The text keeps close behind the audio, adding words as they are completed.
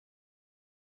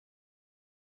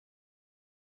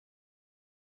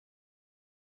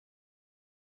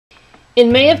In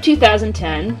May of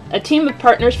 2010, a team of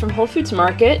partners from Whole Foods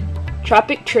Market,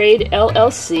 Tropic Trade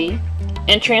LLC,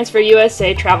 and Transfer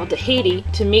USA traveled to Haiti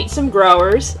to meet some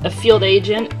growers, a field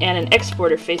agent, and an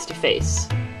exporter face-to-face.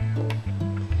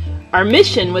 Our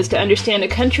mission was to understand a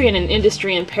country and an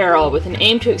industry in peril with an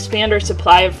aim to expand our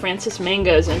supply of Francis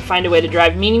mangoes and find a way to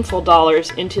drive meaningful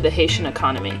dollars into the Haitian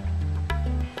economy.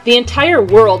 The entire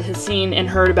world has seen and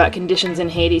heard about conditions in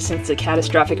Haiti since the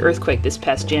catastrophic earthquake this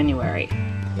past January.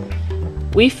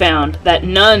 We found that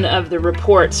none of the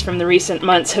reports from the recent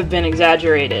months have been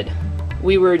exaggerated.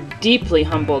 We were deeply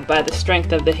humbled by the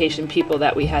strength of the Haitian people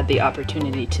that we had the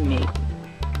opportunity to meet.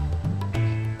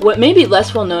 What may be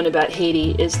less well known about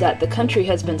Haiti is that the country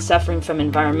has been suffering from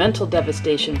environmental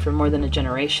devastation for more than a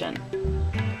generation.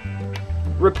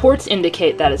 Reports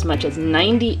indicate that as much as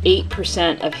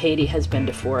 98% of Haiti has been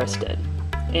deforested.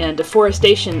 And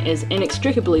deforestation is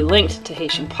inextricably linked to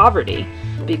Haitian poverty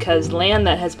because land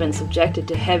that has been subjected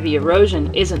to heavy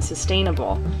erosion isn't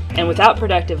sustainable, and without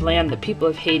productive land, the people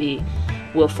of Haiti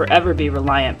will forever be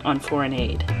reliant on foreign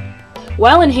aid.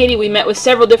 While in Haiti, we met with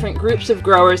several different groups of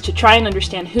growers to try and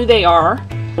understand who they are,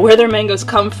 where their mangoes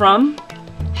come from,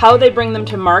 how they bring them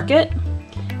to market,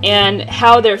 and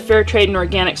how their fair trade and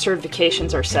organic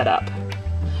certifications are set up.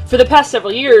 For the past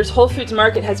several years, Whole Foods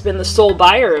Market has been the sole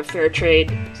buyer of fair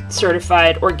trade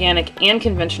certified organic and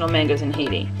conventional mangoes in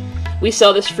Haiti. We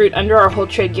sell this fruit under our Whole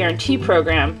Trade Guarantee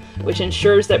program, which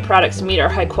ensures that products meet our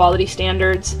high quality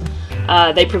standards.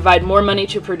 They provide more money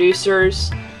to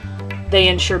producers, they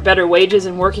ensure better wages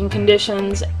and working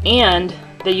conditions, and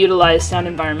they utilize sound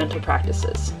environmental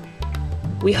practices.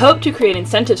 We hope to create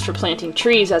incentives for planting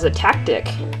trees as a tactic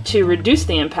to reduce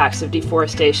the impacts of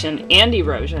deforestation and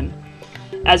erosion,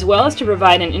 as well as to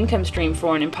provide an income stream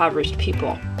for an impoverished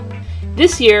people.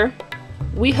 This year,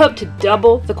 we hope to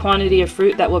double the quantity of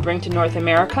fruit that we'll bring to North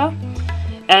America,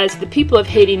 as the people of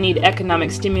Haiti need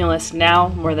economic stimulus now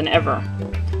more than ever.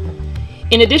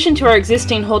 In addition to our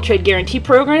existing Whole Trade Guarantee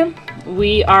program,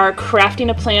 we are crafting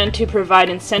a plan to provide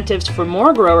incentives for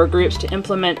more grower groups to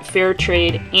implement fair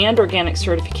trade and organic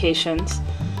certifications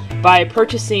by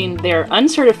purchasing their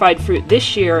uncertified fruit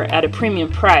this year at a premium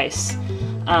price,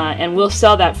 and we'll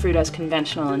sell that fruit as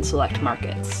conventional in select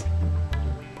markets.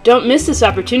 Don't miss this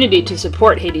opportunity to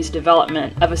support Haiti's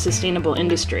development of a sustainable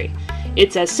industry.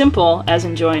 It's as simple as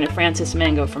enjoying a Francis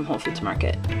mango from Whole Foods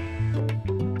Market.